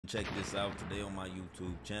Check this out. Today on my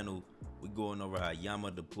YouTube channel, we going over how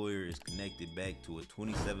YAMA Deployer is connected back to a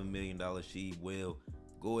 $27 million SHIB whale.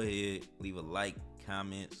 Go ahead, leave a like,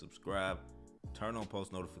 comment, subscribe, turn on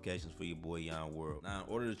post notifications for your boy YAMA World. Now,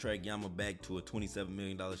 in order to track YAMA back to a $27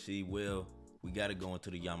 million SHIB whale, we got to go into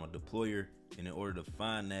the YAMA Deployer, and in order to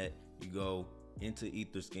find that, you go into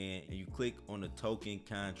Etherscan and you click on the token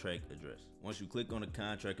contract address. Once you click on the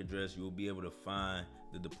contract address, you will be able to find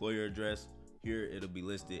the deployer address. Here it'll be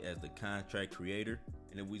listed as the contract creator,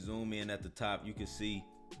 and if we zoom in at the top, you can see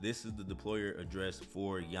this is the deployer address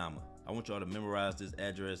for YAMA. I want y'all to memorize this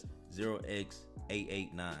address,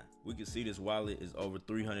 0x889. We can see this wallet is over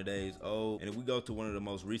 300 days old, and if we go to one of the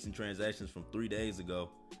most recent transactions from 3 days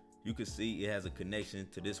ago, you can see it has a connection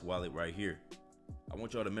to this wallet right here. I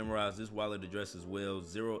want y'all to memorize this wallet address as well,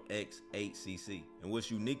 0x8cc. And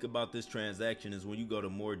what's unique about this transaction is when you go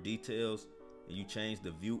to more details and you change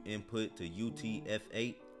the view input to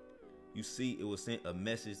UTF-8, you see it was sent a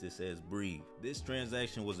message that says breathe. This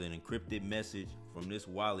transaction was an encrypted message from this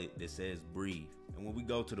wallet that says breathe. And when we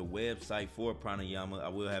go to the website for pranayama, I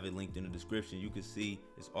will have it linked in the description, you can see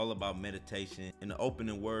it's all about meditation, and the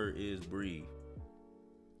opening word is breathe.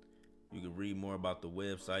 You can read more about the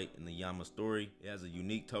website and the YAMA story. It has a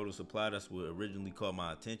unique total supply. That's what originally caught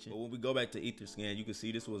my attention. But when we go back to Etherscan, you can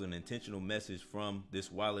see this was an intentional message from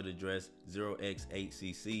this wallet address,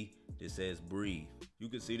 0x8cc, that says breathe. You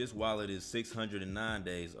can see this wallet is 609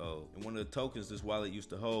 days old. And one of the tokens this wallet used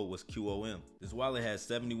to hold was QOM. This wallet has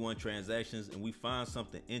 71 transactions, and we find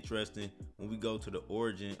something interesting when we go to the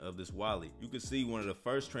origin of this wallet. You can see one of the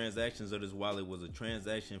first transactions of this wallet was a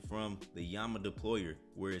transaction from the YAMA Deployer,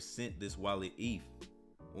 where it sent this wallet ETH.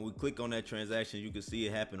 When we click on that transaction, you can see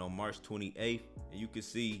it happened on March 28th, and you can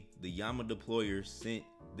see the YAMA Deployer sent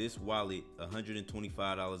this wallet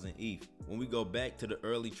 $125 in ETH. When we go back to the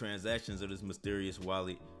early transactions of this mysterious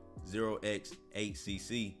wallet,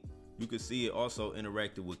 0x8cc, you can see it also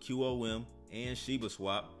interacted with QOM and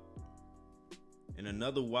SHIB. And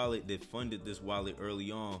another wallet that funded this wallet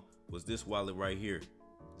early on was this wallet right here,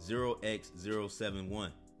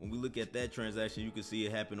 0x071. When we look at that transaction, you can see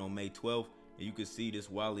it happened on May 12th, and you can see this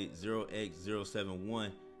wallet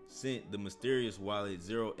 0x071 sent the mysterious wallet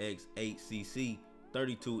 0x8cc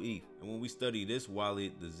 32 ETH. And when we study this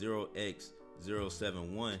wallet, the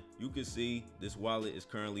 0x071, you can see this wallet is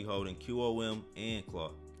currently holding QOM and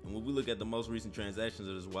CAW. And when we look at the most recent transactions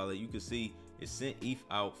of this wallet, you can see it sent ETH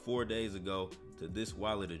out 4 days ago to this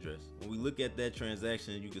wallet address. When we look at that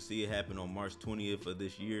transaction, you can see it happened on March 20th of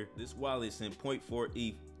this year. This wallet sent 0.4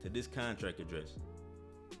 ETH to this contract address.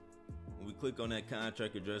 When we click on that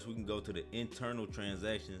contract address, we can go to the internal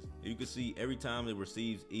transactions. And you can see every time it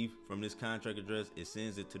receives ETH from this contract address, it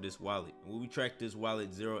sends it to this wallet. And when we track this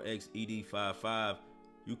wallet 0xED55,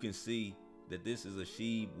 you can see that this is a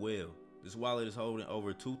SHIB whale. This wallet is holding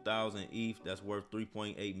over 2,000 ETH, that's worth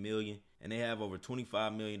 3.8 million, and they have over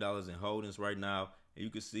 $25 million in holdings right now. And you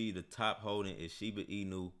can see the top holding is Shiba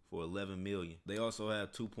Inu for 11 million. They also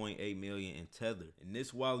have 2.8 million in Tether. And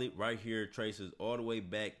this wallet right here traces all the way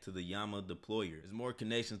back to the YAMA Deployer. There's more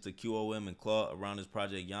connections to QOM and CAW around this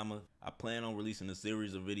project YAMA. I plan on releasing a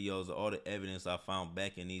series of videos of all the evidence I found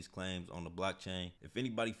backing these claims on the blockchain. If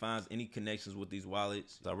anybody finds any connections with these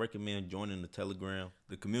wallets, I recommend joining the Telegram.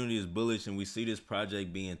 The community is bullish, and we see this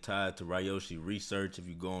project being tied to Ryoshi research. If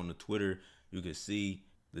you go on the Twitter, you can see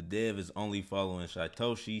the dev is only following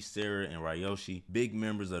Satoshi, Sarah, and Ryoshi, big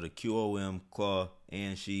members of the QOM, CAW,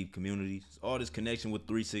 and SHIB communities. All this connection with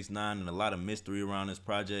 369 and a lot of mystery around this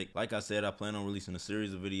project. Like I said, I plan on releasing a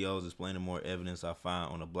series of videos explaining more evidence I find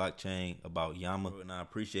on the blockchain about YAMA. And I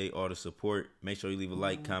appreciate all the support. Make sure you leave a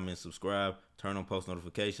like, comment, subscribe, turn on post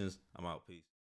notifications. I'm out. Peace.